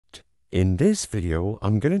In this video,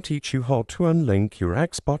 I'm going to teach you how to unlink your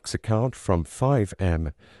Xbox account from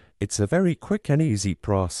FiveM. It's a very quick and easy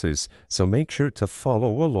process, so make sure to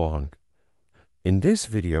follow along. In this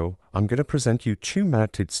video, I'm going to present you two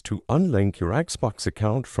methods to unlink your Xbox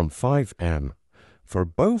account from FiveM. For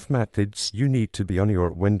both methods, you need to be on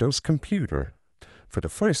your Windows computer. For the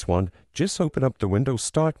first one, just open up the Windows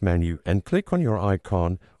Start menu and click on your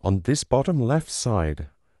icon on this bottom left side.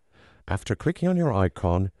 After clicking on your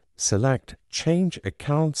icon, select Change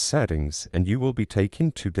Account Settings and you will be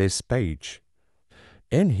taken to this page.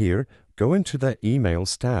 In here, go into the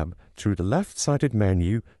Emails tab. Through the left-sided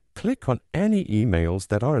menu, click on any emails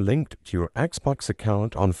that are linked to your Xbox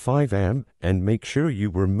account on FiveM and make sure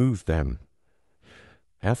you remove them.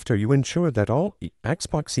 After you ensure that all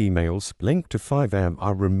Xbox emails linked to FiveM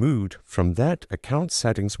are removed from that account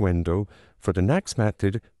settings window, for the next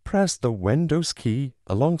method, press the Windows key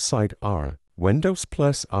alongside R, Windows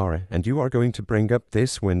plus R, and you are going to bring up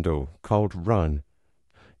this window called Run.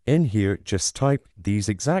 In here, just type these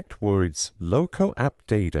exact words, local app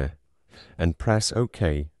data, and press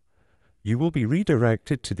OK. You will be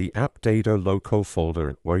redirected to the App Data Local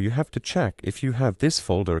folder, where you have to check if you have this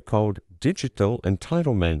folder called Digital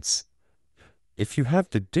Entitlements. If you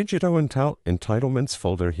have the Digital Entitlements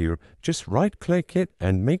folder here, just right-click it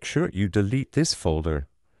and make sure you delete this folder.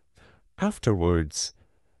 Afterwards,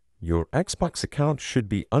 your Xbox account should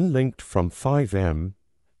be unlinked from FiveM.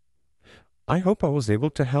 I hope I was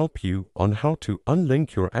able to help you on how to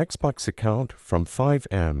unlink your Xbox account from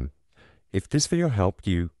FiveM. If this video helped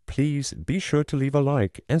you, please be sure to leave a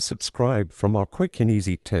like and subscribe for more quick and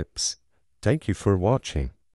easy tips. Thank you for watching.